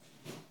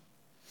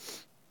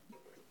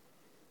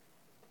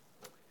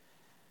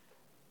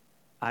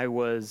I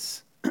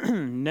was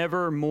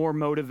never more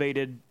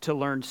motivated to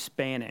learn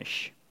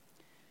Spanish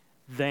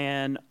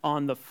than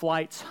on the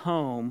flights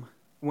home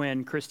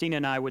when Christina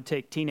and I would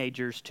take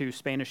teenagers to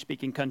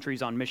Spanish-speaking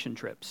countries on mission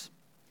trips.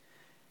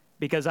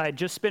 Because I had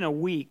just spent a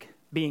week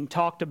being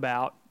talked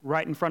about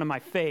right in front of my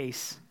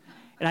face,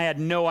 and I had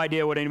no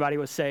idea what anybody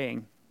was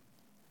saying.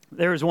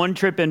 There was one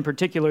trip in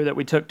particular that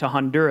we took to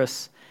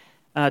Honduras,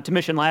 to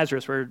Mission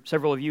Lazarus, where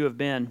several of you have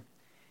been.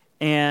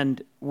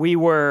 And we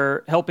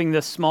were helping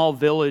this small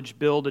village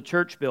build a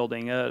church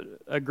building.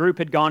 A group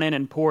had gone in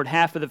and poured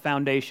half of the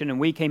foundation, and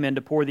we came in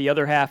to pour the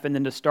other half and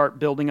then to start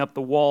building up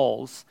the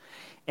walls.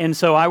 And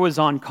so I was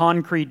on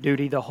concrete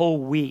duty the whole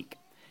week.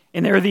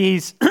 And there are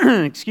these,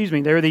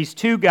 there are these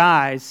two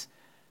guys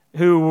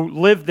who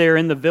lived there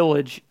in the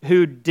village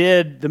who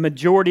did the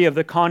majority of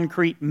the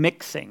concrete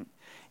mixing.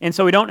 And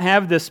so we don't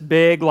have this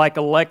big, like,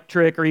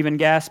 electric or even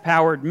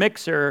gas-powered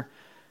mixer.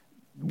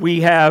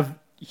 We have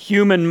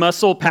human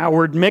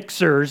muscle-powered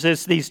mixers.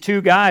 It's these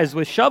two guys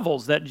with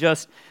shovels that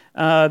just,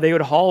 they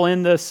would haul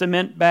in the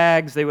cement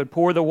bags, they would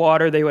pour the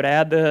water, they would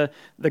add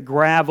the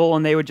gravel,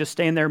 and they would just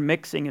stand there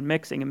mixing and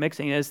mixing and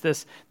mixing. It's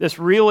this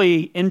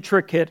really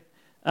intricate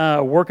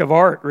work of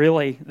art,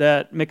 really,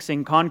 that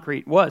mixing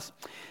concrete was.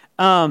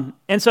 And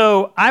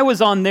so I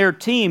was on their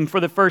team for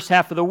the first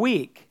half of the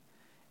week.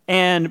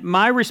 And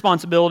my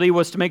responsibility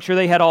was to make sure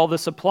they had all the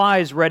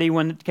supplies ready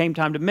when it came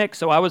time to mix.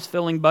 So I was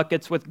filling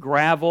buckets with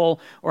gravel,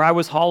 or I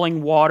was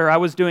hauling water. I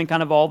was doing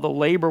kind of all the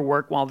labor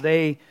work while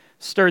they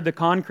stirred the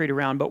concrete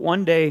around. But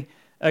one day,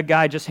 a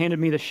guy just handed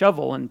me the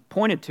shovel and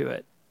pointed to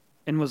it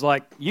and was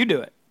like, "You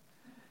do it."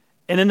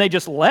 And then they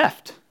just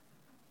left.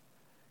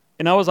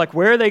 And I was like,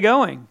 "Where are they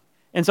going?"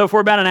 And so for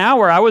about an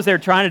hour, I was there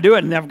trying to do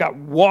it, and I've got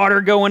water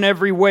going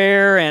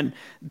everywhere, and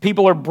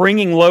people are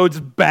bringing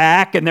loads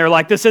back, and they're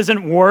like, "This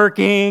isn't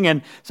working."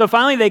 And so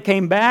finally they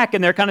came back,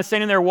 and they're kind of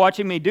standing there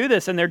watching me do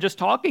this, and they're just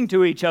talking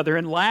to each other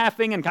and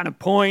laughing and kind of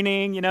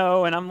pointing, and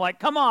I'm like,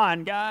 "Come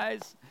on,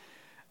 guys."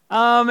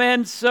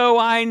 And so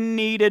I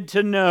needed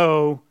to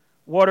know,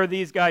 what are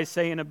these guys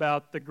saying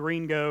about the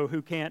gringo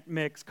who can't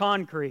mix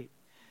concrete?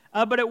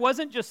 But it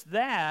wasn't just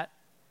that.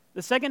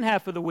 The second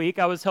half of the week,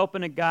 I was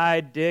helping a guy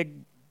dig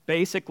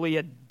basically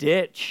a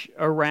ditch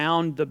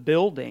around the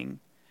building.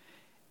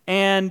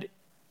 And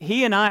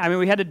he and I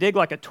we had to dig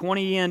like a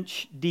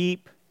 20-inch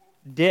deep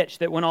ditch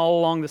that went all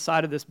along the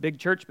side of this big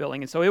church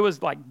building. And so it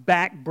was like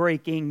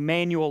back-breaking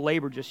manual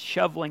labor, just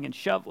shoveling and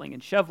shoveling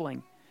and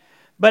shoveling.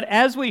 But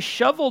as we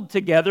shoveled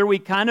together, we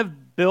kind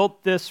of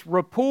built this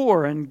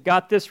rapport and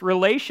got this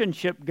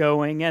relationship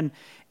going.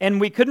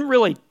 And we couldn't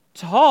really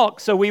talk,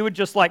 so we would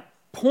just like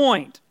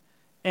point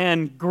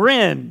and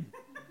grin.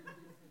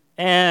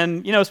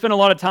 And, spend a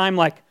lot of time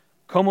like,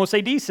 como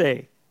se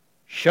dice,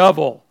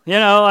 shovel. We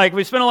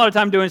spent a lot of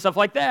time doing stuff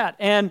like that.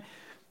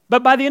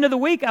 But by the end of the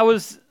week, I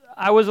was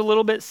a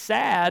little bit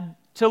sad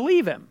to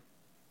leave him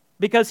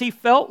because he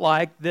felt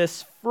like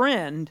this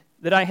friend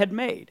that I had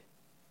made.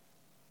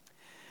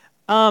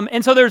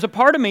 And so there's a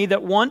part of me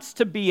that wants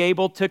to be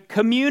able to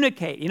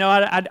communicate.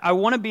 I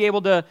want to be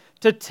able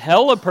to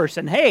tell a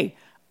person, "Hey,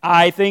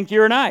 I think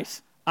you're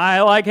nice.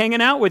 I like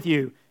hanging out with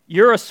you.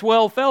 You're a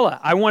swell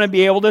fella." I want to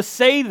be able to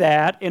say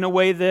that in a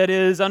way that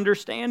is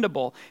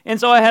understandable. And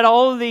so I had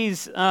all of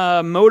these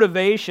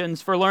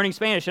motivations for learning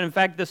Spanish. And in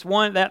fact,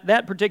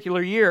 that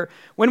particular year,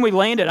 when we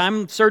landed,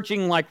 I'm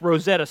searching like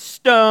Rosetta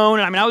Stone.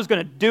 I was going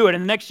to do it.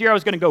 And the next year I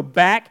was going to go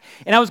back,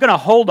 and I was going to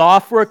hold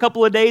off for a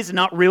couple of days and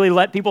not really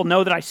let people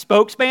know that I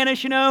spoke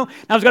Spanish, And I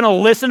was going to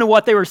listen to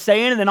what they were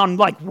saying, and then on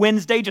like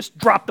Wednesday, just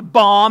drop the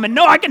bomb. And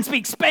no, I can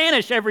speak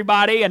Spanish,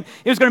 everybody. And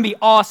it was going to be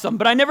awesome.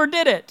 But I never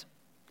did it.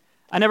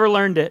 I never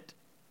learned it.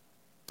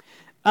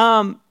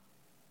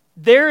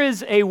 There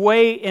is a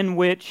way in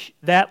which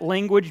that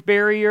language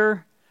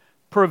barrier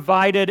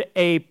provided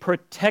a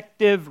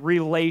protective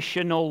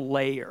relational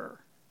layer.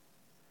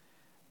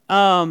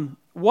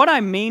 What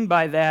I mean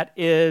by that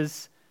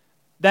is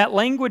that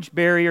language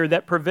barrier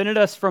that prevented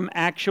us from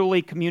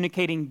actually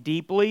communicating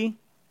deeply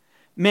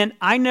meant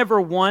I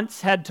never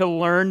once had to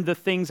learn the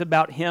things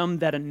about him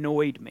that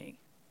annoyed me.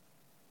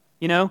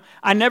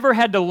 I never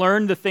had to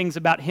learn the things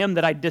about him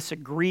that I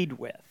disagreed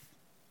with.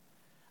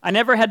 I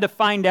never had to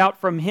find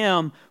out from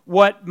him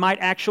what might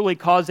actually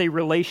cause a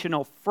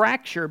relational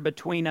fracture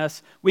between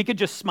us. We could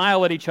just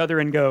smile at each other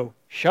and go,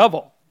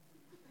 "Shovel."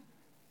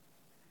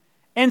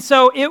 And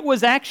so it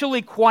was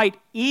actually quite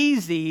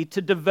easy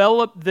to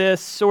develop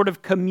this sort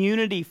of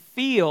community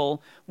feel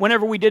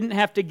whenever we didn't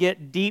have to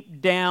get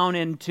deep down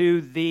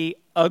into the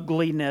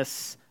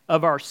ugliness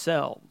of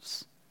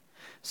ourselves.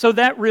 So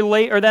that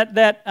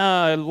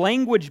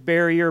language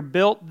barrier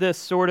built this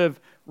sort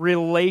of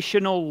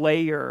relational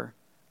layer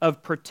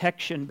of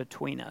protection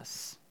between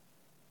us.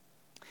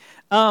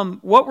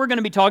 What we're going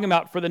to be talking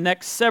about for the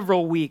next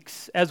several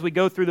weeks as we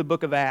go through the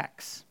book of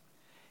Acts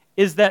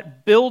is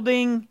that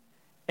building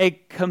a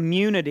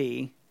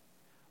community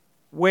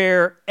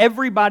where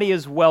everybody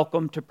is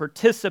welcome to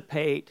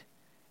participate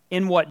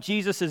in what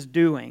Jesus is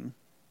doing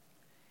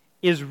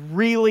is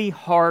really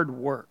hard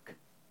work.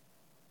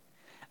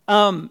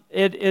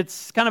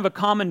 It's kind of a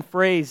common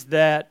phrase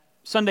that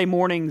Sunday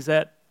mornings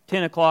at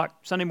 10 o'clock,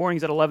 Sunday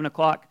mornings at 11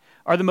 o'clock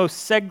are the most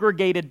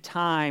segregated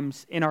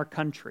times in our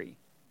country.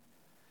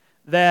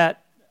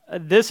 That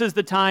this is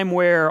the time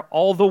where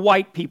all the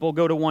white people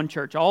go to one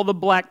church, all the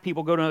black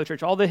people go to another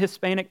church, all the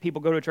Hispanic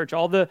people go to a church,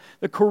 all the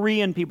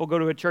Korean people go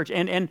to a church,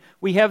 and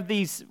we have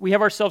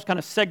ourselves kind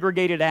of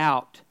segregated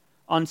out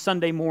on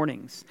Sunday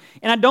mornings.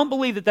 And I don't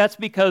believe that that's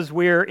because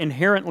we're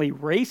inherently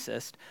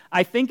racist.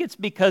 I think it's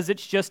because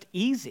it's just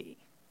easy.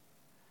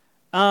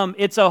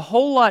 It's a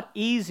whole lot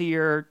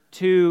easier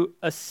to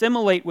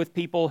assimilate with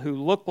people who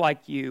look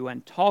like you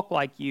and talk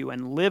like you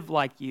and live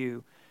like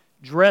you,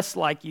 dress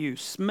like you,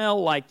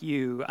 smell like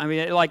you. I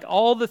mean, like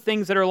all the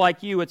things that are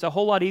like you, it's a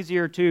whole lot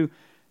easier to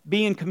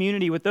be in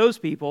community with those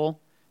people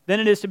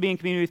than it is to be in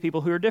community with people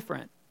who are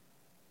different.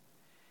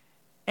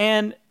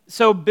 And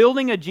so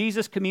building a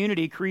Jesus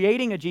community,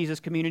 creating a Jesus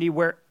community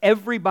where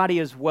everybody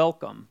is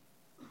welcome,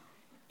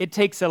 it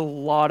takes a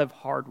lot of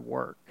hard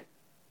work.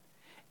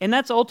 And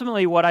that's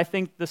ultimately what I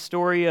think the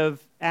story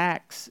of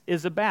Acts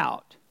is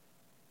about.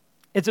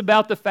 It's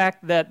about the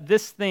fact that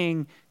this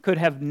thing could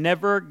have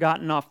never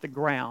gotten off the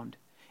ground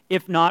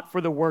if not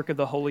for the work of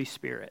the Holy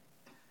Spirit.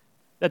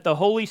 That the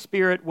Holy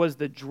Spirit was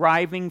the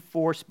driving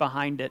force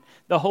behind it.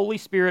 The Holy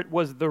Spirit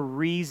was the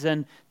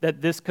reason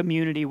that this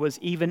community was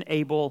even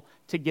able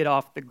to get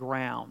off the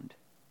ground.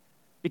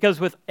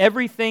 Because with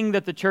everything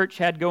that the church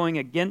had going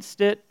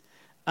against it,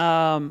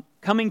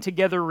 coming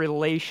together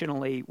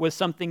relationally was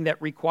something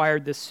that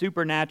required this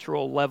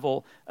supernatural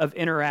level of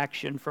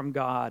interaction from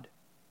God.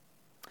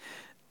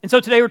 And so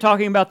today we're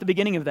talking about the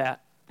beginning of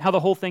that, how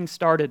the whole thing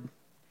started.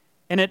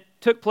 And it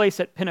took place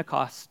at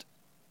Pentecost.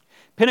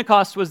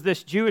 Pentecost was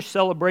this Jewish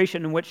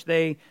celebration in which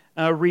they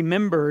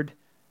remembered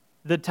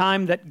the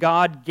time that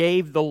God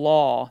gave the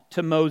law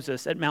to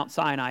Moses at Mount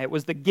Sinai. It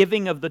was the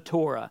giving of the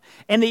Torah.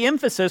 And the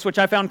emphasis, which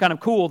I found kind of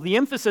cool, the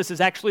emphasis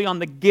is actually on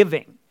the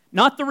giving,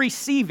 not the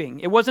receiving.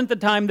 It wasn't the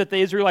time that the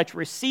Israelites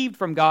received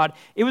from God.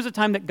 It was the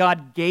time that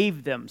God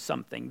gave them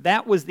something.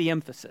 That was the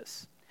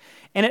emphasis.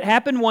 And it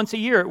happened once a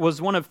year. It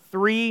was one of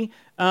 3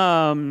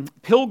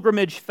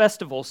 pilgrimage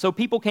festivals. So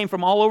people came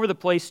from all over the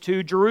place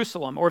to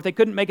Jerusalem. Or if they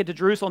couldn't make it to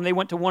Jerusalem, they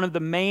went to one of the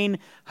main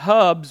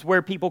hubs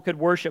where people could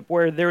worship,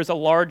 where there's a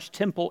large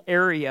temple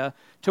area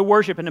to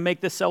worship and to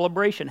make this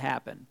celebration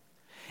happen.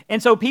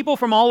 And so people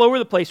from all over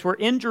the place were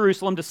in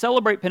Jerusalem to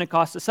celebrate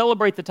Pentecost, to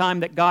celebrate the time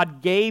that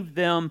God gave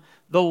them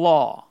the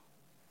law.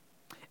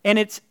 And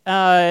it's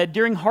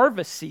during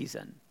harvest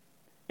season.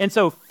 And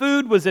so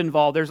food was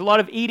involved. There's a lot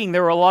of eating.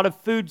 There were a lot of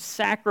food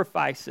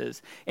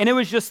sacrifices. And it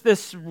was just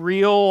this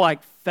real,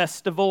 like,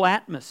 festival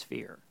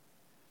atmosphere.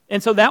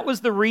 And so that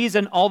was the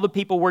reason all the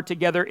people were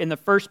together in the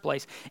first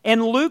place.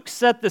 And Luke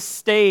set the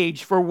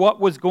stage for what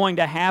was going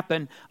to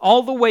happen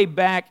all the way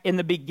back in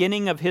the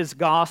beginning of his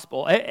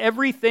gospel.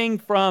 Everything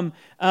from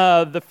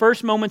the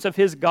first moments of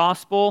his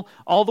gospel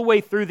all the way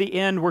through the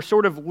end were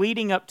sort of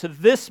leading up to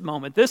this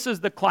moment. This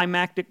is the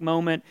climactic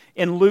moment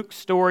in Luke's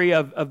story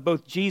of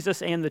both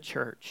Jesus and the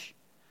church.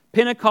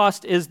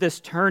 Pentecost is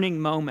this turning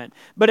moment.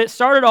 But it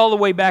started all the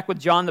way back with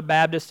John the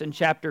Baptist in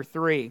chapter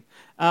 3.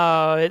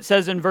 It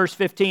says in verse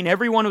 15,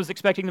 everyone was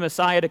expecting the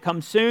Messiah to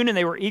come soon, and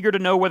they were eager to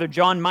know whether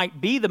John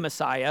might be the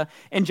Messiah.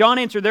 And John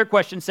answered their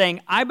question,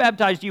 saying, I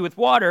baptized you with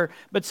water,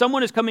 but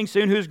someone is coming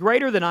soon who is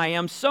greater than I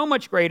am, so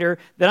much greater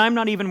that I'm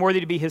not even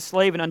worthy to be his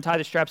slave and untie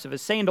the straps of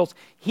his sandals.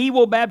 He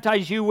will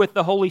baptize you with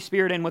the Holy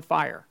Spirit and with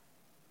fire.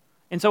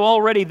 And so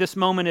already this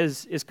moment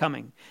is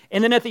coming.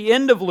 And then at the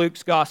end of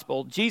Luke's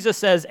gospel, Jesus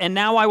says, and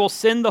now I will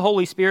send the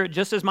Holy Spirit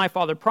just as my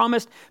Father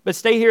promised, but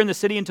stay here in the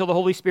city until the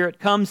Holy Spirit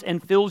comes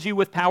and fills you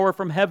with power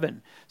from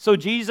heaven. So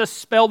Jesus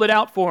spelled it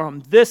out for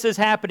them. This is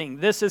happening.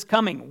 This is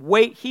coming.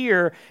 Wait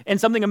here,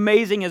 and something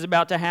amazing is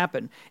about to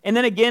happen. And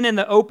then again in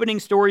the opening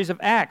stories of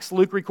Acts,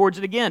 Luke records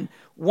it again.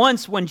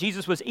 Once when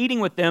Jesus was eating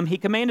with them, he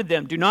commanded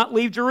them, do not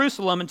leave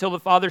Jerusalem until the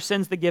Father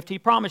sends the gift he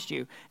promised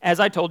you, as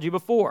I told you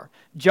before.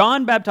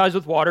 John baptized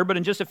with water, but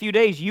in just a few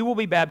days you will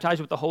be baptized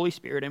with the Holy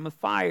Spirit and with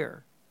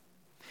fire.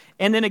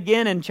 And then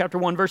again in chapter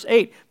 1, verse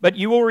 8, but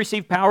you will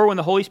receive power when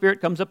the Holy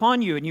Spirit comes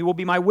upon you, and you will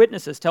be my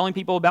witnesses, telling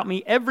people about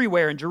me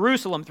everywhere in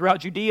Jerusalem,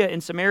 throughout Judea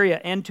and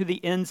Samaria, and to the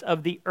ends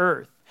of the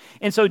earth.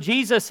 And so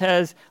Jesus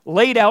has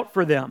laid out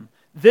for them,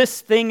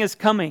 this thing is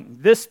coming.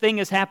 This thing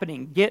is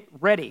happening. Get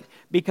ready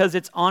because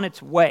it's on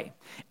its way.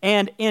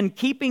 And in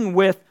keeping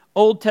with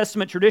Old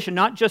Testament tradition,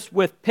 not just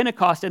with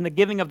Pentecost and the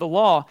giving of the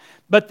law,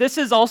 but this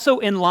is also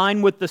in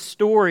line with the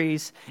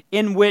stories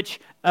in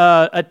which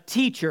a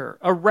teacher,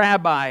 a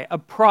rabbi, a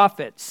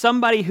prophet,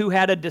 somebody who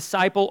had a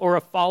disciple or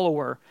a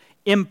follower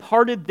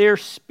imparted their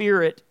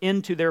spirit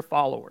into their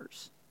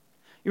followers.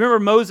 You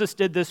remember Moses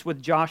did this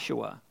with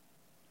Joshua.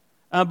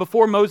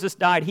 Before Moses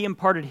died, he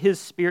imparted his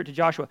spirit to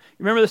Joshua.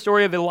 You remember the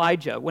story of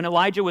Elijah? When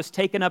Elijah was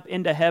taken up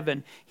into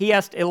heaven, he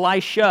asked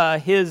Elisha,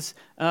 his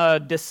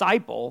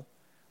disciple,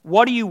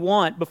 what do you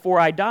want before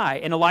I die?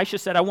 And Elisha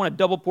said, I want a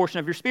double portion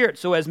of your spirit.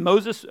 So as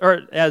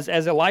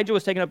Elijah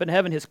was taken up in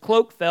heaven, his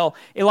cloak fell.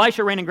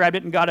 Elisha ran and grabbed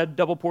it and got a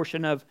double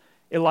portion of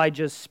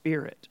Elijah's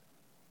spirit.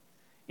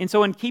 And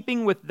so in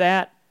keeping with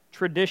that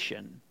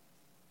tradition,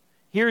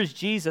 here's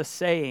Jesus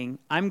saying,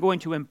 I'm going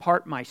to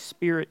impart my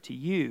Spirit to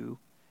you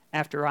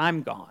after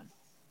I'm gone.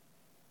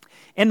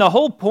 And the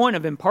whole point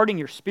of imparting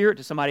your Spirit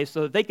to somebody is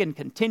so that they can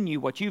continue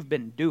what you've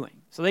been doing,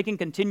 so they can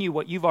continue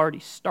what you've already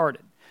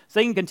started,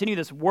 so they can continue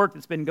this work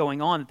that's been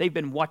going on that they've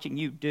been watching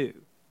you do.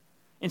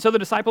 And so the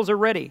disciples are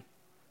ready.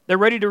 They're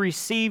ready to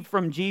receive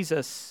from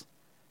Jesus,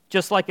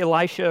 just like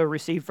Elisha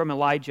received from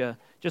Elijah,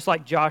 just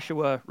like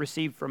Joshua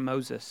received from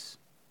Moses.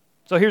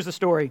 So here's the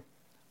story.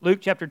 Luke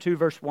chapter 2,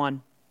 verse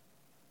 1.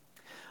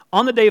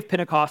 On the day of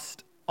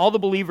Pentecost, all the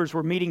believers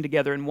were meeting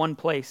together in one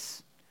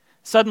place.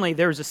 Suddenly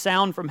there was a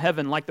sound from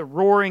heaven like the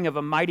roaring of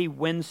a mighty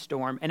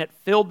windstorm, and it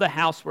filled the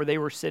house where they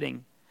were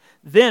sitting.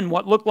 Then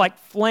what looked like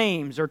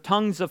flames or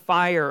tongues of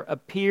fire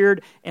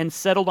appeared and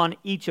settled on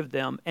each of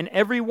them, and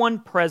everyone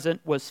present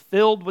was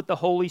filled with the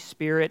Holy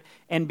Spirit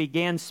and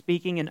began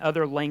speaking in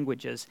other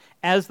languages,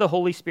 as the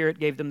Holy Spirit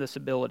gave them this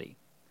ability.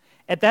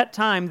 At that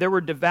time there were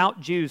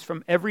devout Jews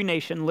from every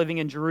nation living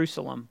in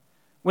Jerusalem.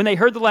 When they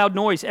heard the loud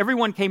noise,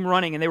 everyone came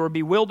running, and they were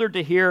bewildered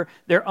to hear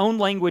their own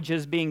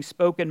languages being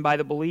spoken by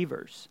the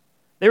believers.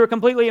 They were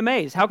completely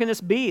amazed. How can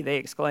this be? They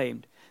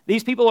exclaimed.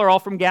 These people are all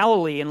from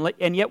Galilee,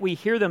 and yet we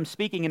hear them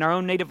speaking in our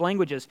own native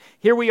languages.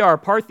 Here we are,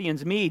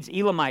 Parthians, Medes,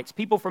 Elamites,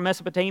 people from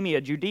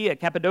Mesopotamia, Judea,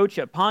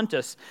 Cappadocia,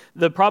 Pontus,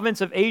 the province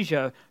of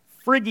Asia,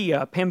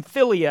 Phrygia,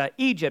 Pamphylia,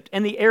 Egypt,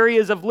 and the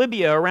areas of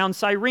Libya around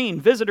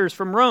Cyrene, visitors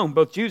from Rome,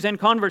 both Jews and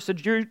converts to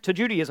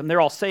Judaism. They're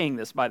all saying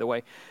this, by the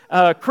way.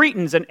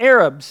 Cretans and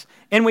Arabs.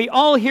 And we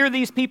all hear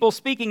these people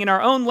speaking in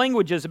our own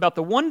languages about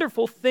the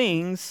wonderful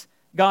things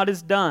God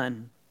has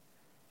done.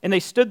 And they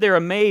stood there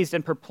amazed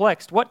and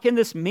perplexed. What can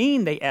this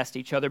mean? They asked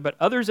each other, but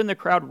others in the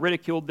crowd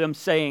ridiculed them,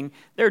 saying,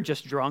 they're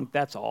just drunk,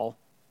 that's all.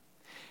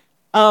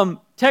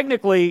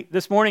 Technically,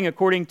 this morning,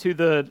 according to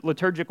the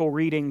liturgical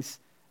readings,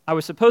 I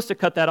was supposed to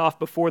cut that off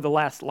before the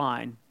last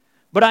line,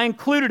 but I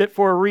included it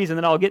for a reason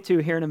that I'll get to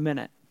here in a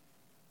minute.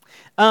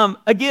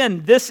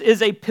 Again, this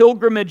is a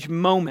pilgrimage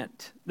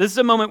moment. This is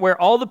a moment where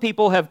all the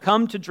people have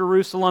come to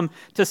Jerusalem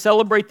to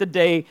celebrate the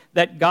day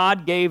that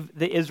God gave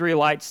the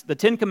Israelites the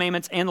Ten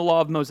Commandments and the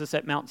law of Moses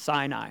at Mount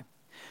Sinai.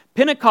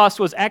 Pentecost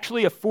was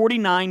actually a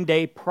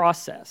 49-day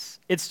process.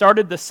 It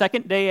started the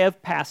second day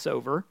of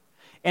Passover,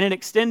 and it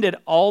extended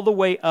all the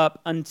way up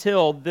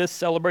until this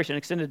celebration. It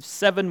extended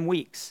 7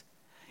 weeks.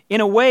 In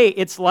a way,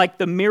 it's like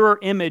the mirror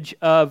image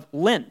of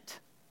Lent,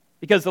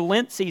 because the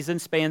Lent season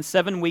spans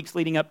 7 weeks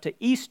leading up to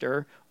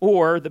Easter,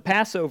 or the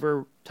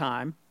Passover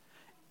time,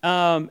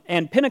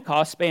 and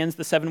Pentecost spans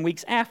the 7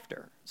 weeks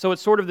after. So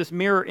it's sort of this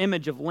mirror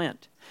image of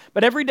Lent.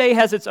 But every day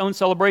has its own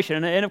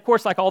celebration, and of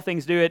course, like all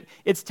things do,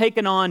 it's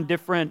taken on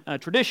different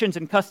traditions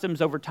and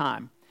customs over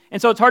time.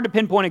 And so it's hard to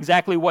pinpoint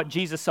exactly what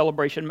Jesus'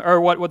 celebration,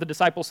 or what the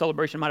disciples'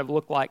 celebration might have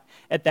looked like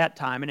at that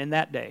time and in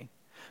that day.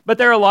 But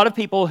there are a lot of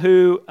people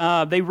who,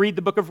 they read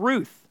the book of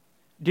Ruth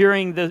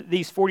during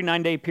these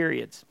 49-day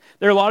periods.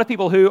 There are a lot of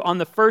people who, on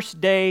the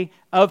first day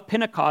of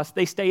Pentecost,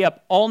 they stay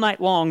up all night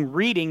long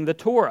reading the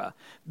Torah,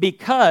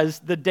 because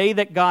the day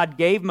that God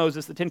gave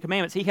Moses the Ten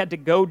Commandments, he had to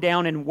go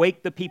down and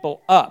wake the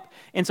people up.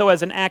 And so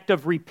as an act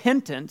of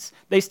repentance,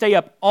 they stay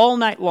up all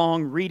night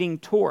long reading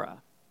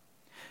Torah.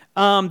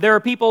 There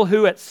are people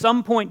who at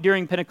some point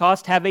during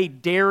Pentecost have a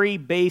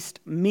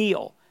dairy-based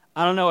meal.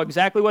 I don't know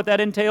exactly what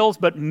that entails,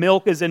 but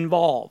milk is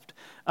involved.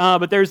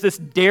 But there's this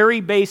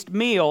dairy-based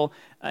meal,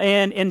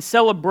 and in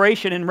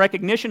celebration and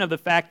recognition of the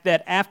fact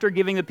that after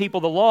giving the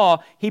people the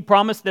law, he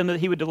promised them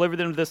that he would deliver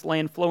them to this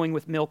land flowing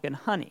with milk and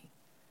honey.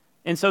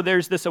 And so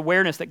there's this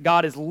awareness that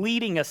God is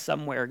leading us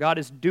somewhere. God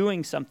is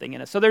doing something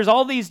in us. So there's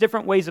all these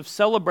different ways of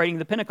celebrating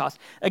the Pentecost.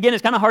 Again,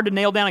 it's kind of hard to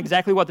nail down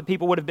exactly what the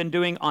people would have been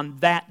doing on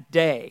that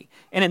day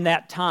and in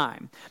that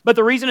time. But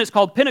the reason it's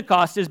called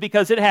Pentecost is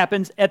because it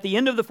happens at the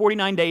end of the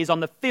 49 days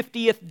on the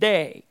 50th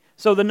day.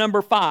 So the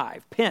number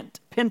 5,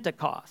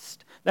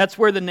 Pentecost. That's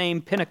where the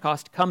name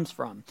Pentecost comes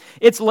from.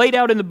 It's laid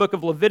out in the book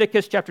of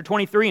Leviticus chapter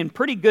 23 in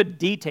pretty good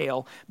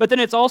detail, but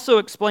then it's also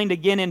explained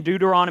again in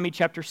Deuteronomy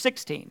chapter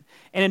 16.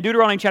 And in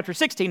Deuteronomy chapter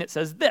 16 it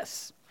says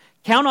this: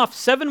 count off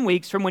 7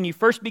 weeks from when you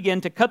first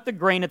begin to cut the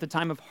grain at the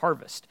time of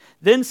harvest.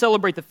 Then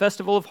celebrate the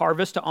festival of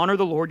harvest to honor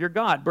the Lord your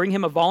God. Bring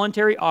him a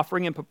voluntary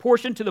offering in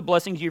proportion to the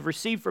blessings you've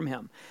received from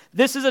him.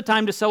 This is a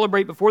time to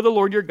celebrate before the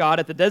Lord your God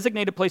at the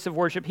designated place of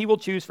worship he will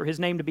choose for his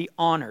name to be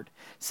honored.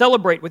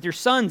 Celebrate with your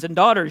sons and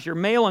daughters, your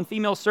male and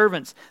female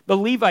servants, the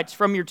Levites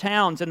from your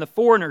towns, and the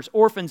foreigners,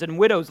 orphans, and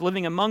widows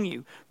living among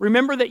you.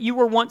 Remember that you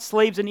were once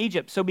slaves in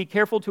Egypt, so be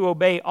careful to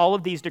obey all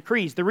of these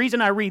decrees. The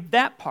reason I read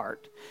that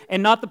part,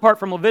 and not the part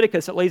from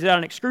Leviticus that lays it out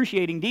in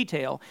excruciating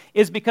detail,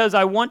 is because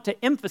I want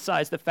to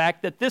emphasize the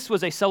fact that this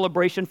was a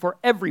celebration for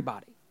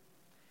everybody.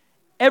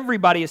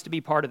 Everybody is to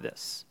be part of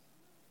this.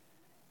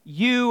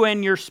 You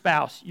and your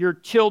spouse, your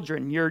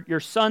children, your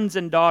sons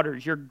and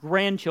daughters, your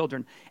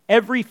grandchildren,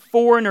 every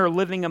foreigner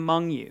living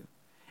among you,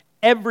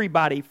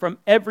 everybody from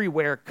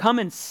everywhere, come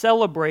and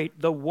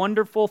celebrate the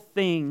wonderful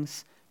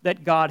things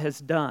that God has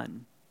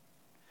done.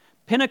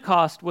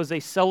 Pentecost was a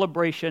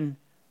celebration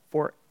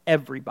for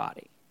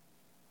everybody.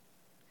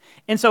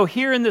 And so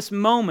here in this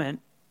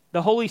moment,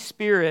 the Holy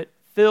Spirit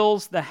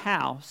fills the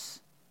house,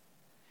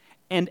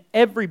 and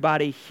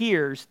everybody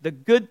hears the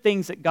good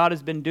things that God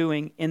has been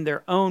doing in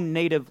their own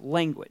native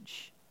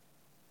language.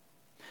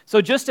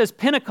 So just as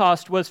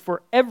Pentecost was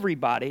for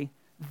everybody,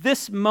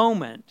 this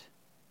moment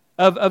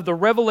of the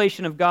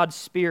revelation of God's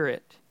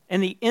Spirit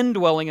and the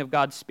indwelling of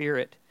God's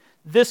Spirit,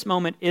 this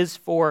moment is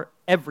for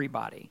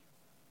everybody.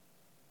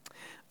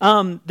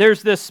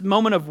 There's this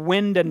moment of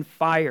wind and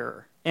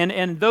fire.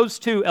 And those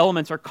two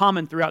elements are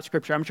common throughout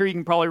Scripture. I'm sure you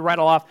can probably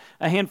rattle off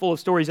a handful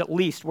of stories at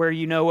least where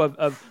you know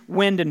of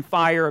wind and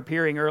fire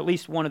appearing, or at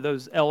least one of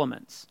those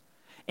elements.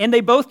 And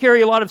they both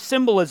carry a lot of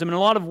symbolism and a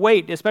lot of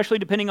weight, especially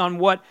depending on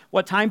what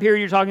time period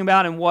you're talking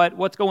about and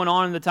what's going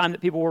on in the time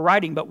that people were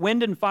writing. But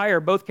wind and fire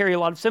both carry a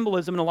lot of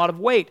symbolism and a lot of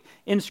weight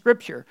in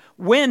Scripture.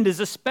 Wind is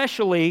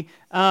especially,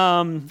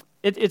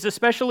 it's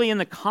especially in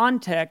the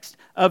context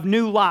of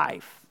new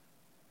life,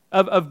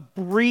 of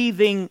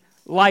breathing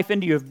life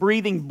into you, of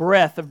breathing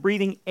breath, of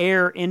breathing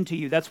air into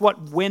you. That's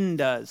what wind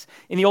does.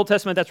 In the Old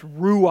Testament, that's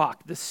ruach,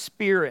 the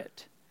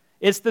Spirit.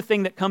 It's the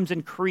thing that comes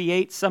and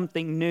creates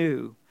something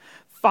new.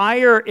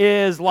 Fire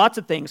is lots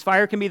of things.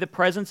 Fire can be the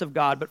presence of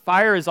God, but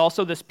fire is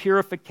also this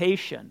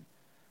purification,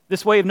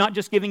 this way of not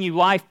just giving you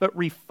life, but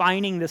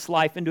refining this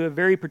life into a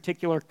very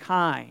particular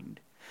kind.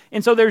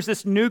 And so there's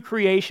this new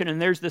creation,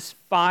 and there's this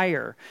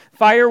fire.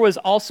 Fire was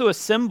also a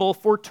symbol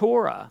for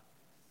Torah,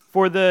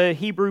 for the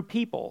Hebrew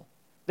people.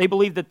 They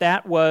believed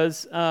that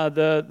was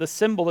the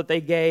symbol that they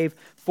gave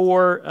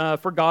for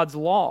God's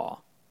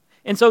law.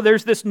 And so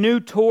there's this new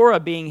Torah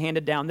being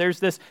handed down. There's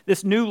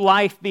this new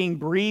life being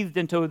breathed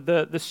into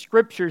the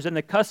Scriptures and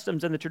the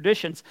customs and the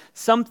traditions.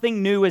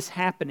 Something new is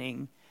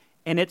happening,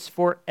 and it's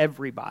for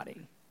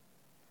everybody.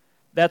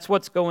 That's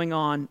what's going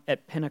on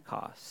at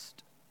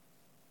Pentecost.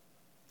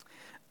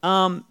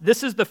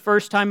 This is the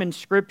first time in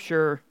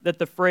Scripture that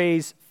the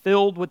phrase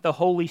filled with the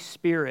Holy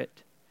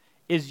Spirit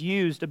is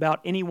used about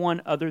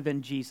anyone other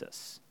than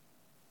Jesus.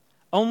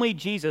 Only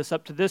Jesus,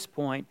 up to this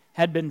point,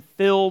 had been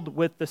filled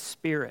with the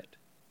Spirit.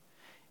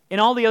 In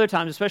all the other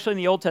times, especially in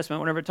the Old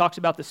Testament, whenever it talks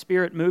about the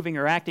Spirit moving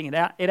or acting,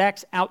 it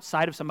acts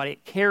outside of somebody.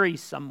 It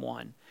carries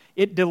someone.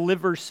 It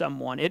delivers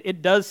someone.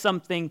 It does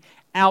something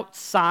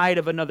outside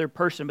of another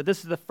person. But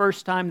this is the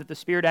first time that the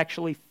Spirit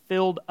actually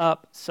filled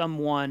up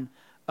someone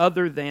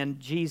other than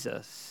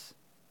Jesus.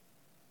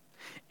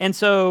 And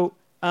so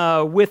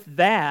with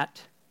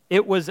that,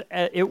 it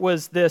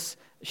was this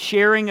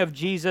sharing of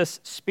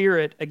Jesus'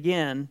 Spirit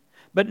again,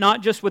 but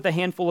not just with a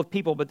handful of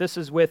people, but this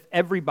is with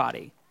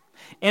everybody.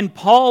 And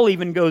Paul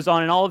even goes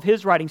on in all of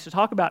his writings to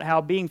talk about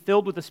how being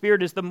filled with the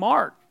Spirit is the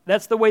mark.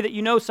 That's the way that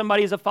you know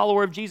somebody is a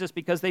follower of Jesus,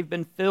 because they've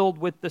been filled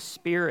with the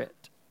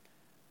Spirit.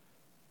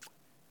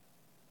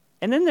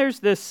 And then there's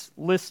this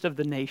list of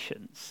the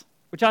nations,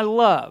 which I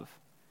love.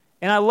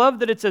 And I love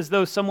that it's as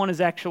though someone is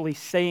actually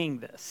saying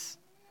this,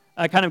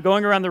 kind of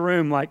going around the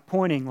room, like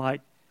pointing,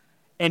 like,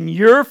 and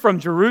you're from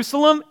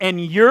Jerusalem,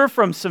 and you're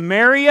from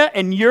Samaria,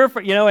 and you're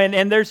from,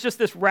 and there's just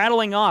this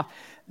rattling off.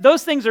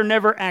 Those things are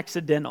never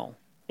accidental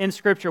in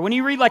Scripture. When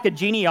you read like a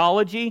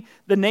genealogy,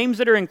 the names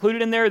that are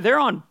included in there, they're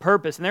on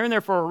purpose, and they're in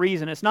there for a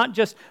reason. It's not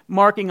just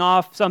marking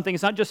off something.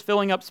 It's not just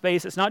filling up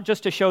space. It's not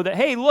just to show that,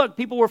 hey, look,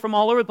 people were from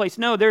all over the place.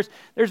 No, there's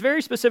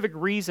very specific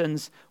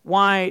reasons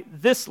why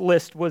this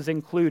list was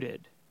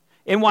included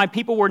and why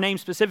people were named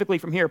specifically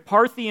from here.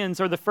 Parthians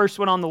are the first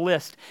one on the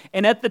list.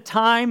 And at the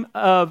time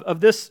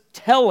of this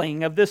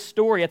telling of this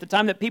story, at the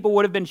time that people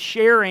would have been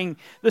sharing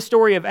the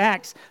story of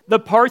Acts, the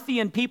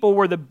Parthian people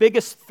were the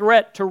biggest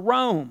threat to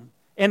Rome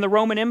and the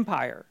Roman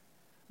Empire,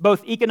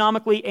 both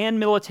economically and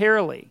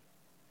militarily.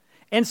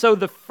 And so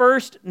the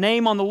first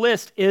name on the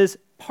list is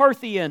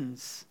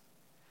Parthians.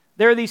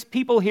 There are these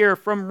people here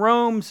from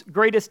Rome's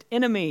greatest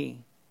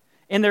enemy,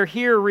 and they're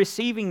here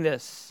receiving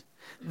this.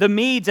 The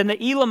Medes and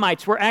the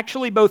Elamites were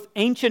actually both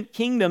ancient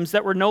kingdoms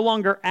that were no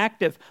longer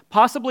active,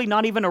 possibly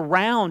not even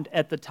around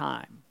at the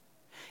time.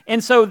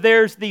 And so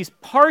there's these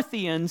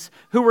Parthians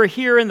who were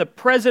here in the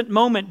present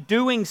moment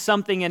doing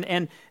something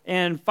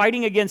and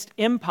fighting against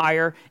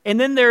empire. And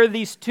then there are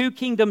these two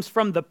kingdoms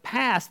from the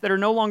past that are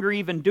no longer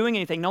even doing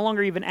anything, no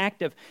longer even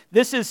active.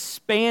 This is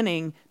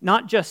spanning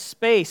not just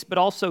space, but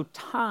also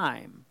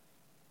time.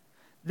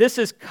 This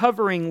is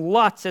covering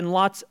lots and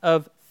lots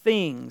of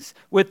things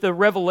with the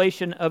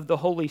revelation of the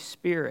Holy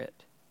Spirit.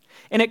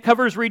 And it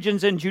covers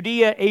regions in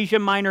Judea, Asia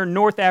Minor,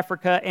 North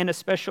Africa, and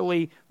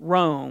especially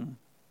Rome.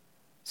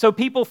 So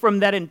people from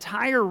that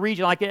entire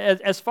region, like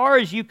as far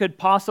as you could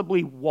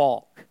possibly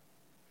walk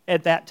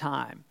at that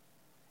time,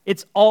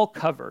 it's all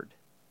covered.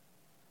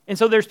 And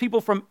so there's people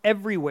from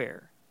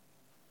everywhere.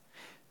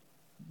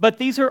 But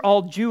these are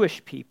all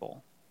Jewish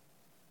people.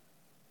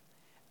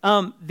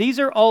 These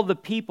are all the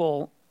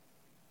people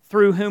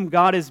through whom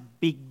God is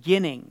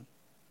beginning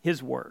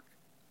His work.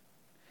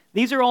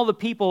 These are all the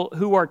people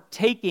who are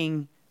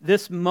taking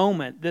this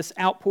moment, this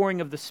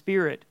outpouring of the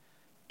Spirit,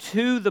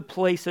 to the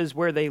places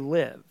where they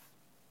live.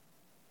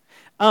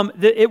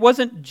 It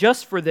wasn't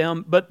just for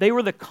them, but they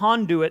were the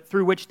conduit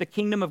through which the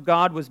kingdom of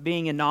God was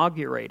being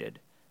inaugurated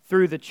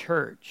through the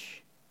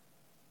church.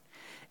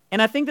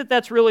 And I think that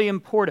that's really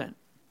important.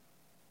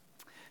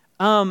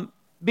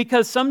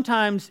 Because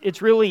sometimes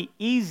it's really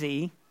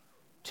easy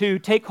to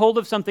take hold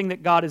of something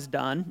that God has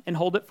done and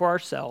hold it for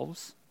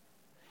ourselves.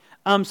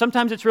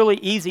 Sometimes it's really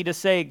easy to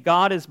say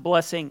God is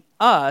blessing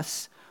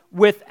us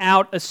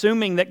without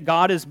assuming that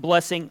God is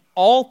blessing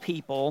all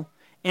people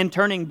and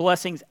turning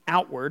blessings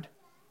outward.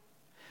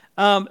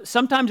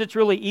 Sometimes it's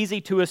really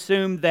easy to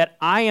assume that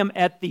I am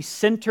at the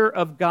center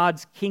of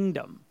God's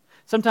kingdom.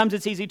 Sometimes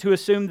it's easy to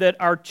assume that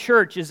our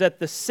church is at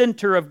the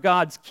center of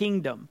God's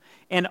kingdom,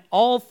 and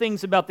all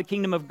things about the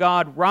kingdom of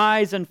God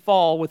rise and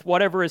fall with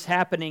whatever is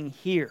happening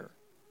here.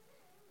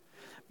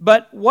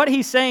 But what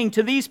he's saying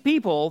to these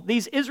people,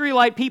 these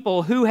Israelite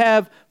people who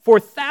have for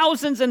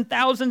thousands and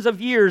thousands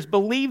of years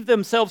believed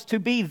themselves to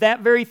be that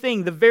very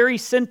thing, the very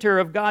center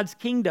of God's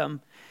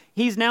kingdom,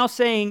 he's now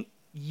saying,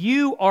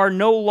 you are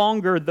no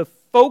longer the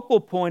focal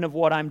point of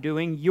what I'm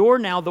doing. You're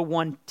now the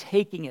one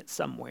taking it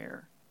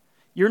somewhere.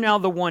 You're now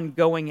the one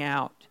going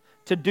out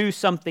to do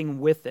something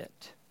with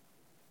it.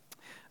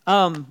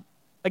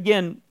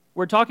 Again,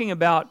 we're talking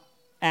about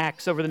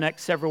Acts over the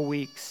next several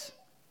weeks.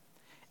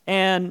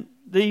 And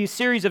the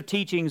series of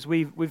teachings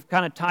we've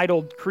kind of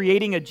titled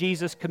Creating a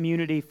Jesus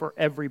Community for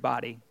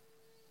Everybody.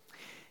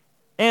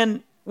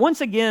 And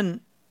once again,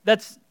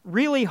 that's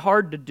really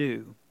hard to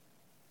do.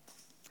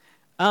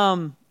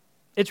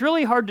 It's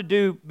really hard to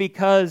do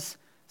because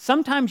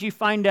sometimes you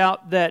find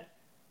out that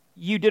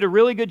you did a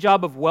really good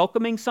job of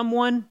welcoming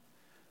someone,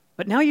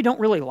 but now you don't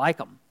really like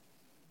them.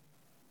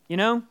 You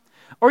know?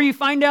 Or you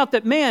find out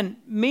that, man,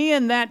 me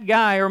and that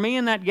guy or me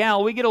and that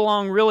gal, we get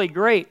along really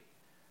great,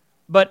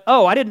 but,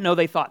 I didn't know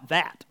they thought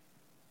that.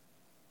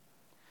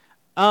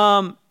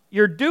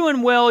 You're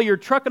doing well, you're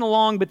trucking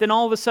along, but then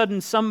all of a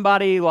sudden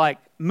somebody,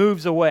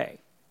 moves away.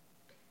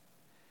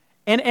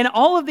 And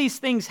all of these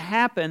things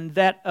happen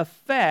that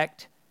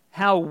affect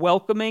how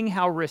welcoming,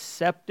 how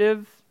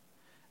receptive,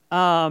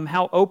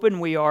 how open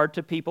we are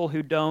to people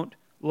who don't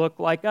look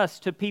like us,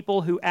 to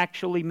people who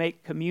actually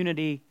make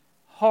community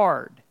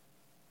hard.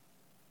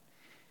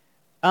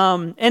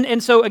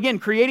 And so again,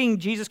 creating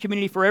Jesus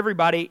community for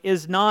everybody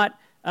is not,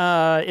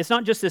 it's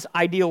not just this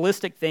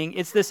idealistic thing,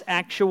 it's this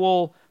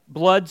actual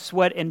blood,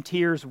 sweat, and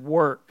tears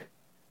work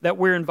that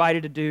we're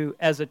invited to do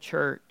as a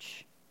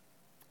church.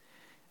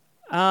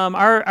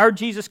 Our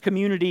Jesus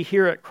community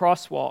here at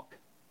Crosswalk,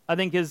 I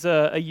think, is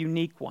a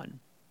unique one.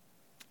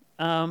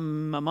 A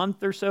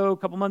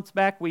couple months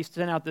back, we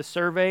sent out this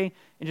survey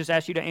and just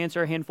asked you to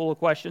answer a handful of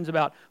questions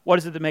about what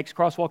is it that makes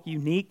Crosswalk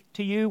unique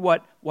to you,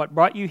 what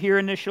brought you here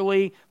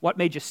initially, what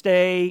made you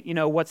stay,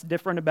 what's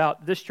different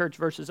about this church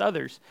versus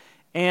others.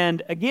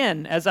 And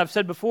again, as I've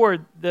said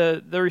before,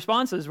 the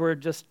responses were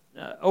just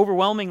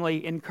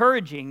overwhelmingly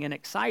encouraging and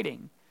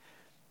exciting.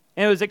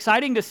 And it was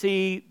exciting to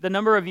see the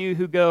number of you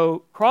who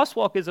go,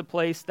 Crosswalk is a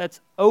place that's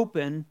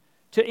open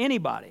to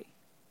anybody.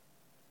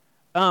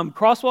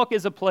 Crosswalk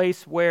is a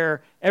place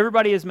where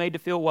everybody is made to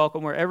feel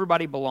welcome, where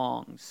everybody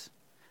belongs.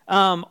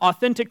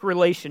 Authentic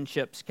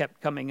relationships kept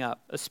coming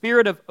up, a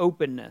spirit of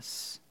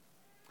openness.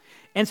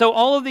 And so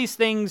all of these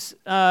things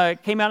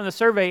came out in the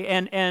survey,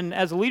 and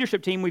as a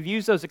leadership team, we've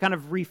used those to kind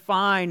of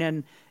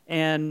refine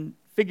and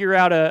figure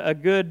out a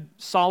good,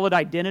 solid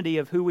identity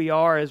of who we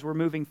are as we're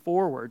moving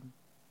forward.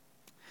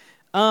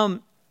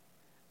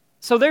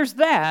 So there's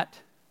that,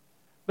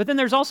 but then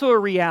there's also a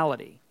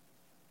reality.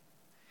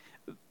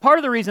 Part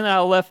of the reason that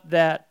I left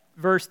that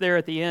verse there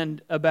at the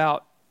end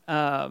about,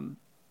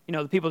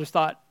 the people just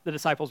thought the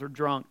disciples were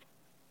drunk,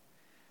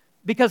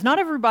 because not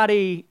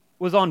everybody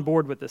was on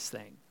board with this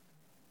thing.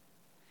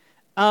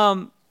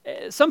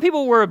 Some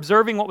people were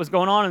observing what was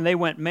going on, and they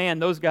went, man,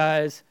 those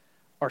guys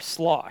are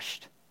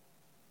sloshed.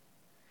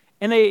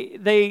 And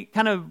they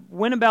kind of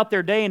went about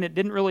their day, and it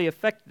didn't really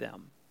affect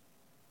them.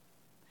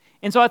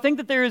 And so I think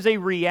that there is a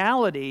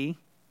reality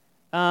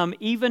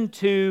even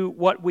to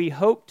what we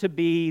hope to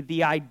be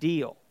the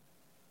ideal.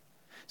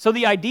 So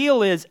the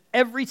ideal is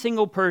every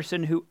single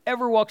person who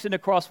ever walks into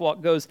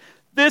Crosswalk goes,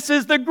 this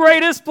is the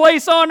greatest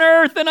place on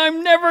earth, and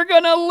I'm never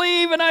going to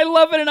leave, and I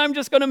love it, and I'm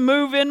just going to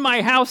move in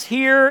my house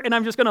here, and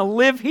I'm just going to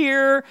live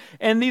here,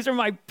 and these are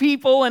my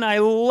people, and I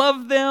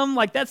love them.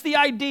 That's the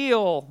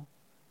ideal.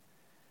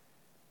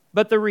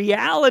 But the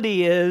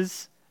reality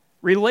is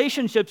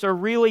relationships are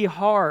really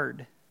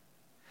hard.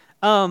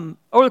 Over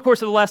the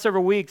course of the last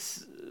several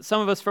weeks, some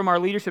of us from our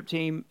leadership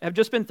team have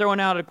just been throwing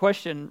out a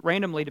question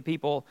randomly to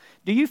people.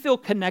 Do you feel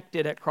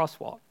connected at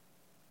Crosswalk?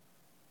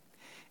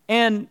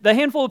 And the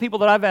handful of people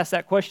that I've asked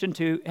that question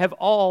to have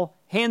all,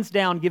 hands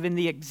down, given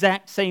the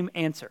exact same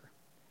answer.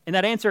 And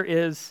that answer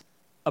is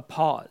a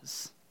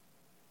pause.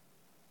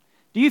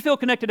 Do you feel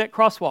connected at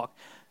Crosswalk?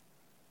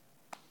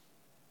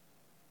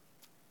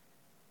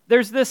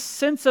 There's this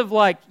sense of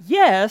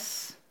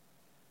yes,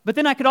 but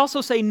then I could also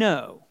say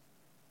no.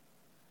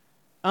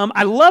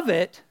 I love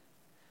it,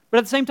 but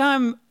at the same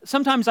time,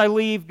 sometimes I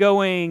leave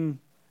going,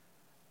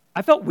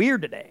 I felt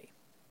weird today.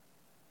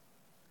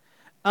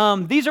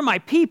 These are my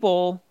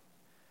people,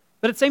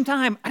 but at the same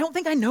time, I don't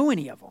think I know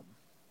any of them.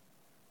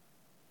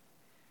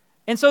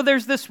 And so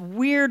there's this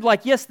weird,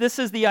 like, yes, this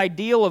is the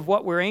ideal of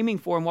what we're aiming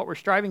for and what we're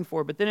striving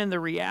for, but then in the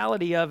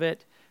reality of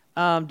it,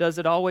 does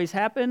it always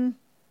happen?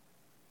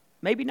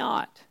 Maybe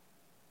not.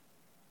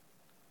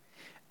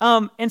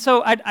 And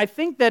so I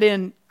think that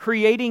in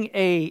creating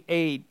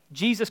a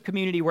Jesus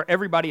community where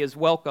everybody is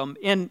welcome,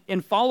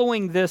 in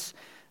following this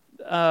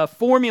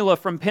formula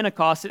from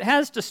Pentecost, it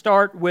has to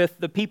start with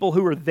the people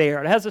who are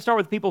there. It has to start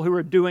with people who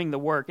are doing the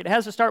work. It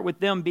has to start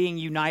with them being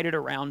united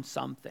around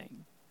something.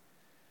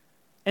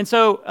 And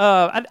so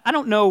I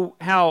don't know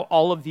how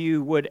all of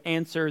you would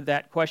answer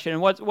that question.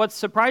 And what's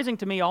surprising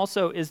to me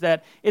also is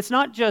that it's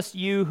not just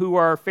you who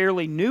are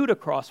fairly new to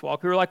Crosswalk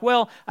who are like,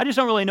 well, I just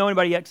don't really know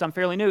anybody yet because I'm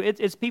fairly new.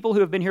 It's people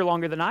who have been here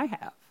longer than I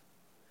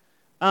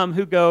have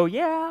who go,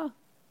 yeah,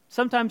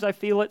 sometimes I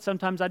feel it,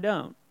 sometimes I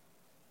don't.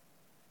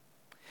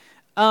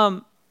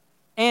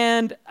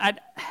 And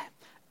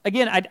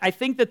I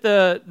think that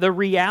the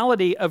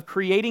reality of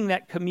creating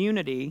that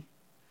community,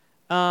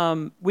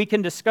 we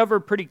can discover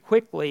pretty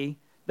quickly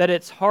that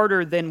it's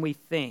harder than we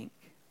think.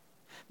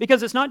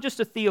 Because it's not just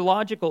a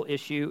theological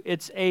issue,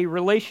 it's a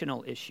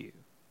relational issue.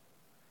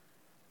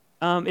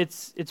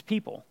 It's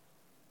people.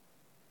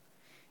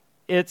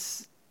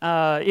 It's,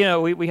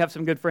 we have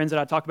some good friends that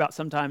I talk about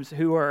sometimes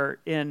who are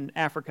in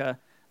Africa.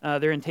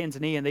 They're in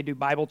Tanzania, and they do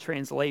Bible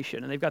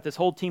translation. And they've got this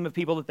whole team of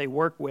people that they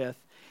work with.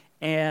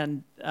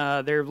 And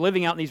they're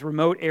living out in these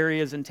remote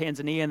areas in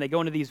Tanzania, and they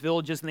go into these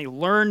villages, and they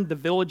learn the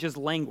village's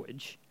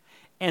language.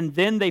 And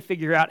then they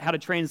figure out how to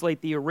translate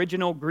the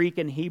original Greek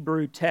and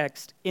Hebrew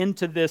text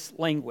into this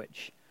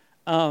language.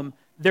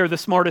 They're the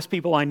smartest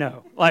people I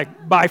know,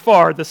 like by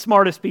far the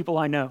smartest people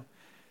I know.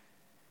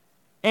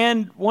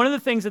 And one of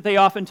the things that they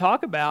often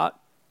talk about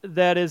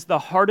that is the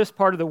hardest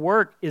part of the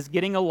work is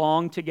getting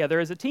along together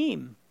as a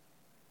team.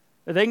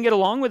 If they can get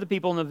along with the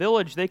people in the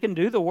village, they can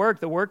do the work.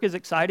 The work is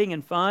exciting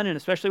and fun, and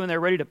especially when they're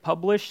ready to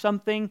publish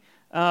something,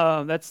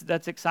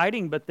 that's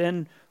exciting. But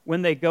then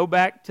when they go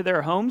back to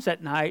their homes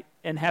at night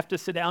and have to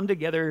sit down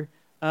together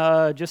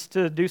just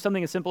to do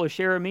something as simple as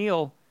share a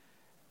meal,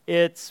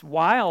 it's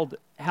wild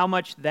how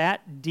much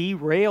that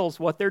derails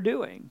what they're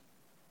doing.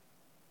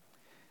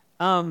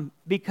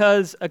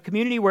 Because a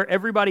community where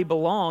everybody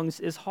belongs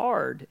is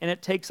hard, and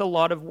it takes a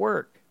lot of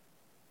work.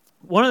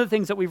 One of the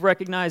things that we've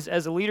recognized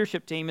as a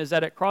leadership team is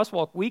that at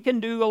Crosswalk, we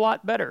can do a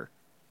lot better.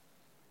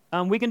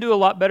 We can do a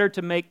lot better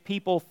to make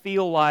people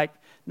feel like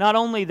not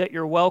only that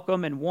you're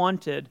welcome and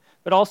wanted,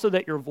 but also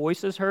that your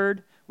voice is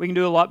heard. We can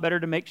do a lot better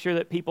to make sure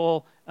that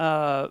people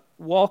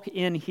walk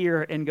in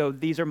here and go,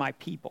 these are my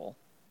people.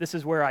 This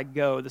is where I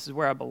go. This is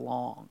where I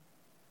belong.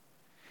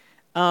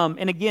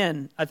 And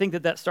again, I think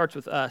that starts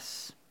with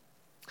us.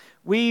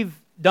 We've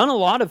done a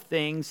lot of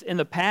things in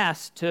the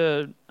past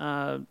to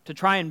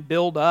try and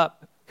build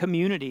up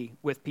community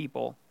with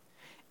people.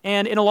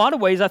 And in a lot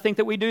of ways, I think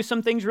that we do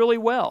some things really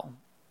well.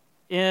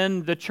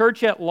 In the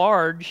church at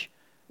large,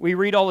 we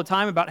read all the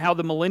time about how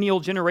the millennial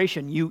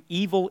generation, you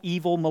evil,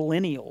 evil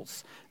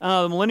millennials.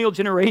 The millennial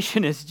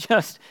generation is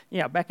just,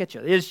 back at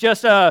you, is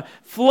just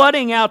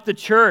flooding out the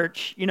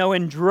church,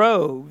 in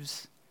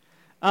droves.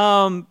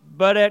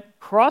 But at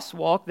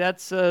Crosswalk,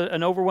 that's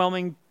an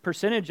overwhelming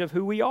percentage of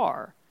who we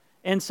are.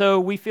 And so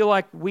we feel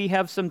like we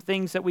have some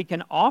things that we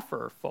can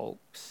offer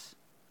folks.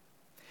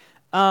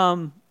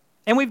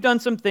 And we've done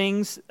some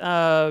things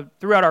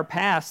throughout our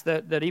past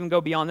that even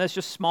go beyond this,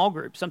 just small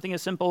groups, something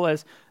as simple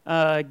as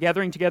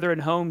gathering together in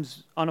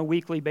homes on a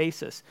weekly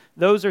basis.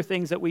 Those are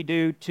things that we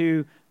do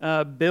to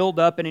build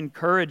up and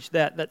encourage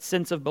that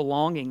sense of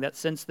belonging, that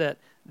sense that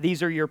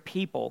these are your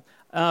people.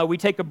 We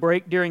take a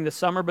break during the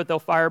summer, but they'll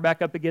fire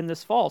back up again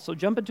this fall. So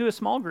jump into a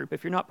small group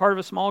if you're not part of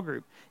a small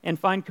group and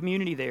find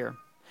community there.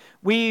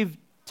 We've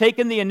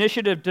taken the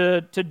initiative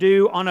to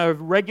do on a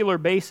regular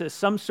basis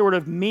some sort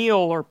of meal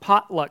or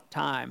potluck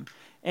time.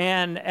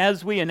 And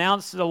as we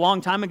announced a long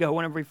time ago,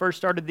 whenever we first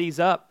started these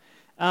up,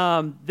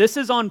 this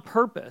is on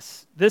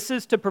purpose. This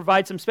is to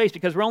provide some space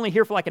because we're only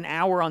here for like an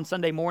hour on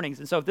Sunday mornings.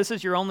 And so if this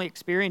is your only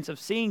experience of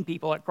seeing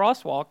people at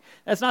Crosswalk,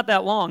 that's not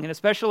that long. And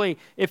especially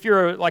if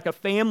you're like a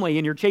family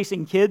and you're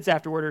chasing kids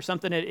afterward or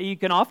something, you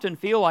can often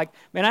feel like,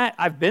 man,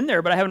 I've been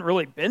there, but I haven't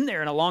really been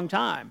there in a long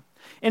time.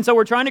 And so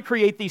we're trying to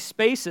create these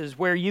spaces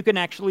where you can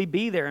actually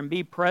be there and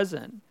be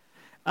present.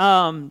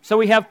 So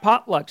we have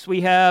potlucks,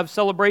 we have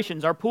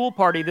celebrations. Our pool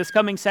party this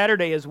coming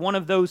Saturday is one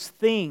of those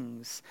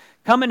things.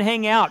 Come and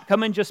hang out.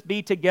 Come and just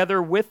be together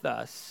with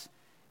us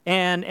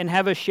and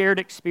have a shared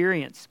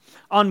experience.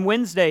 On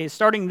Wednesdays,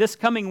 starting this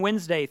coming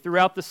Wednesday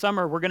throughout the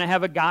summer, we're going to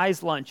have a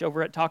guys' lunch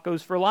over at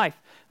Tacos for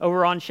Life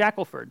over on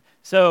Shackelford.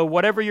 So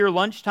whatever your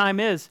lunchtime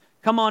is,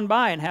 come on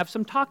by and have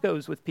some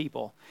tacos with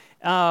people.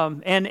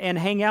 And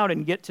hang out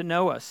and get to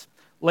know us.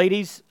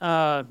 Ladies,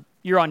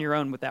 you're on your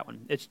own with that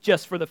one. It's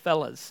just for the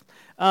fellas.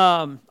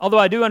 Although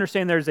I do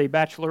understand there's a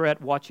bachelorette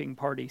watching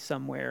party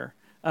somewhere.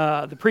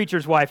 The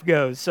preacher's wife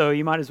goes, so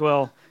you might as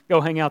well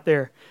go hang out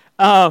there.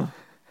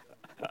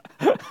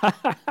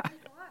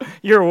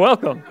 You're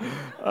welcome.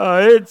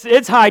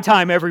 It's high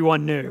time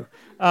everyone knew.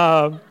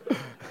 I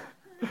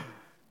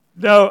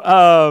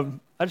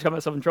just got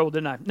myself in trouble,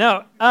 didn't I?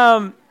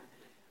 No.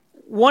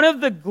 One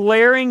of the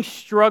glaring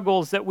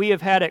struggles that we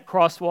have had at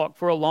Crosswalk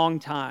for a long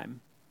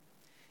time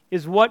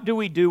is, what do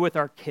we do with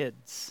our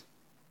kids?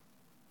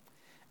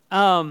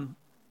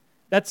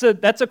 That's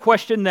a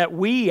question that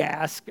we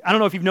ask. I don't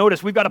know if you've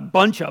noticed, we've got a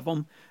bunch of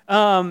them.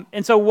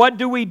 And so what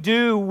do we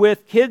do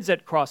with kids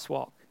at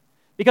Crosswalk?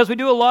 Because we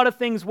do a lot of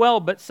things well,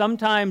 but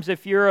sometimes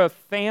if you're a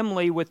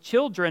family with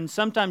children,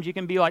 sometimes you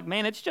can be like,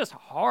 man, it's just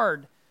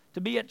hard to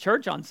be at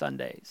church on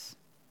Sundays.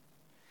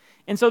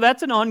 And so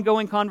that's an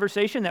ongoing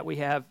conversation that we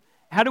have.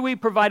 How do we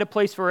provide a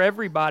place for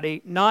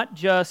everybody, not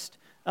just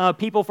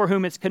people for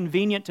whom it's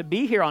convenient to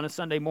be here on a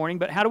Sunday morning,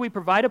 but how do we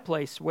provide a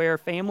place where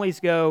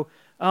families go,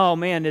 oh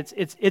man,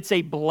 it's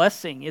a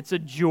blessing, it's a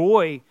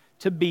joy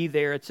to be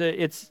there,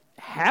 it's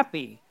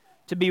happy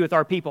to be with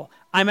our people.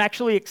 I'm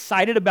actually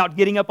excited about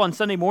getting up on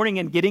Sunday morning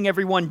and getting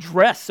everyone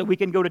dressed so we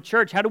can go to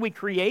church. How do we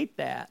create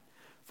that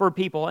for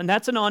people? And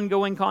that's an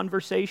ongoing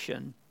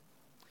conversation.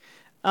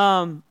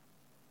 And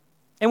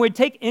we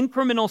take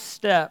incremental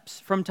steps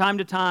from time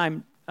to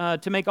time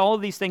to make all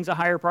of these things a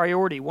higher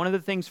priority. One of the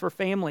things for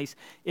families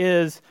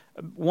is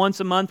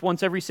once a month,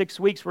 once every 6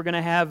 weeks, we're going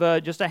to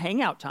have just a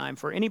hangout time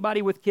for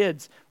anybody with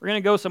kids. We're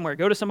going to go somewhere,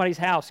 go to somebody's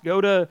house,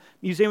 go to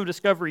Museum of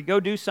Discovery, go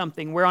do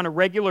something where on a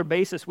regular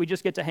basis we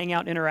just get to hang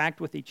out and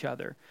interact with each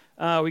other.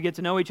 We get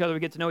to know each other, we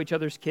get to know each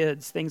other's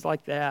kids, things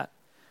like that.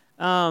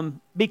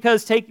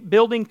 Because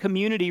building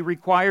community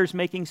requires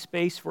making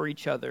space for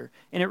each other,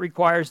 and it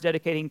requires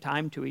dedicating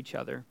time to each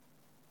other.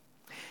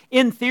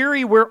 In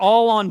theory, we're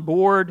all on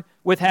board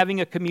with having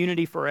a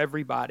community for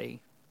everybody.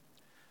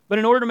 But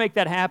in order to make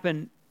that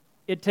happen,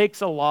 it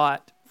takes a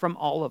lot from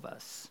all of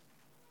us.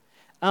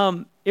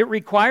 It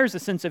requires a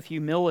sense of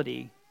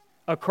humility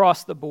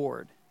across the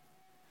board.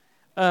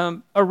 A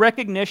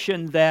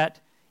recognition that,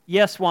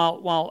 yes,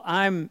 while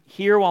I'm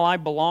here, while I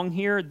belong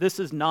here, this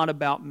is not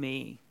about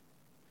me.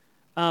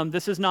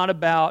 This is not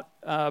about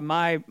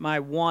my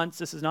wants.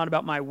 This is not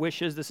about my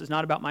wishes. This is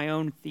not about my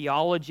own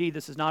theology.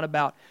 This is not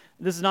about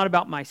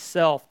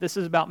myself. This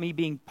is about me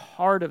being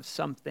part of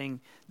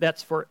something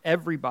that's for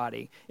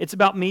everybody. It's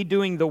about me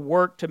doing the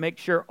work to make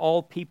sure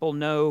all people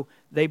know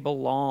they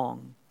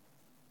belong.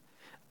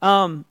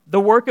 The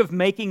work of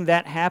making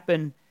that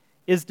happen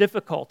is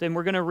difficult, and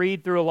we're going to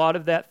read through a lot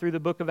of that through the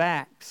book of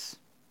Acts.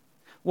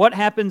 What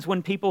happens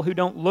when people who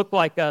don't look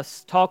like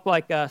us, talk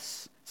like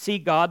us, see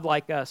God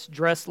like us,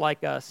 dress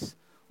like us,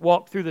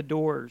 walk through the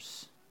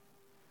doors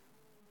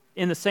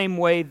in the same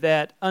way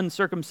that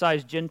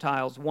uncircumcised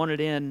Gentiles wanted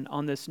in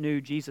on this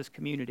new Jesus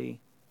community?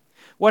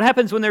 What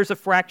happens when there's a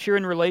fracture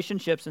in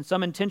relationships and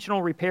some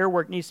intentional repair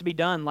work needs to be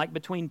done, like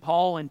between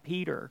Paul and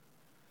Peter?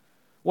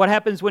 What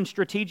happens when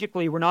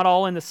strategically we're not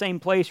all in the same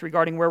place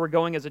regarding where we're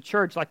going as a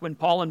church, like when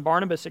Paul and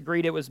Barnabas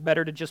agreed it was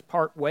better to just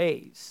part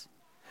ways?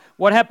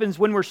 What happens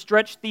when we're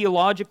stretched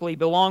theologically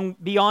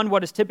beyond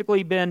what has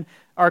typically been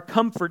our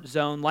comfort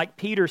zone, like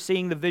Peter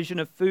seeing the vision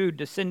of food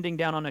descending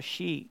down on a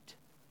sheet?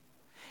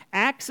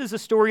 Acts is a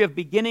story of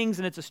beginnings,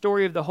 and it's a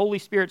story of the Holy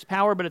Spirit's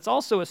power, but it's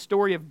also a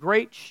story of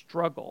great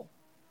struggle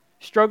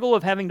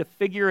of having to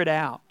figure it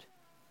out,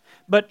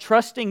 but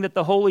trusting that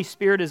the Holy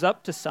Spirit is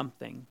up to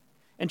something,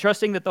 and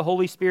trusting that the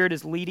Holy Spirit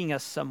is leading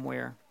us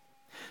somewhere.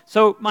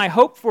 So my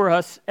hope for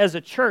us as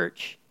a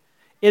church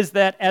is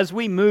that as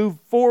we move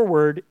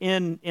forward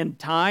in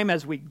time,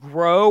 as we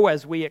grow,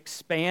 as we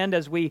expand,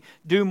 as we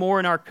do more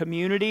in our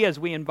community, as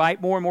we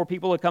invite more and more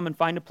people to come and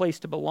find a place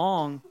to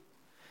belong,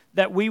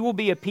 that we will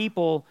be a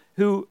people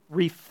who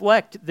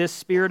reflect this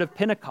spirit of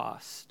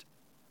Pentecost.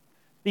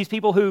 These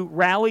people who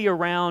rally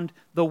around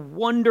the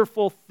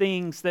wonderful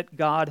things that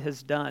God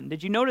has done.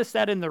 Did you notice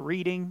that in the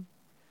reading?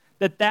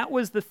 That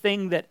was the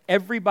thing that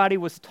everybody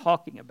was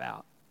talking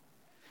about.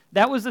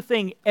 That was the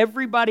thing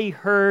everybody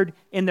heard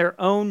in their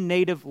own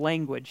native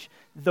language,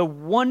 the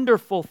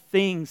wonderful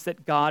things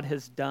that God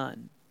has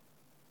done.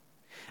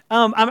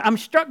 I'm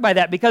struck by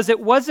that because it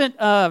wasn't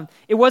a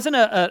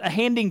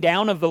handing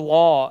down of the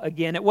law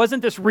again. It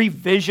wasn't this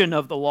revision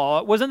of the law.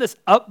 It wasn't this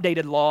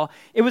updated law.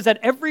 It was that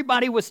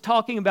everybody was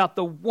talking about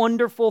the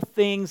wonderful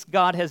things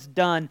God has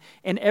done,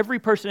 and every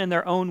person in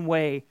their own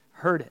way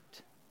heard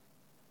it.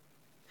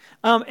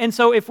 And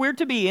so if we're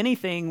to be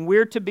anything,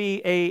 we're to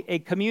be a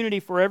community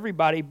for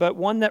everybody, but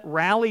one that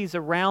rallies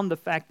around the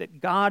fact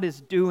that God is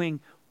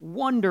doing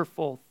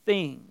wonderful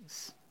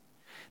things.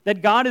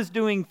 That God is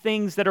doing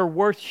things that are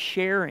worth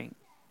sharing.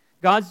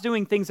 God's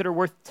doing things that are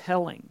worth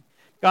telling.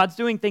 God's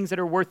doing things that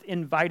are worth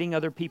inviting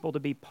other people to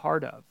be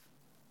part of.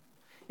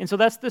 And so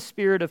that's the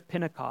spirit of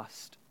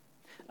Pentecost.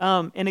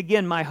 And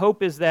again, my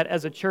hope is that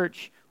as a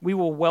church, we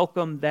will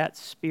welcome that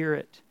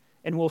spirit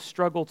and we'll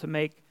struggle to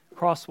make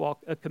Crosswalk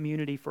a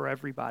community for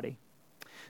everybody.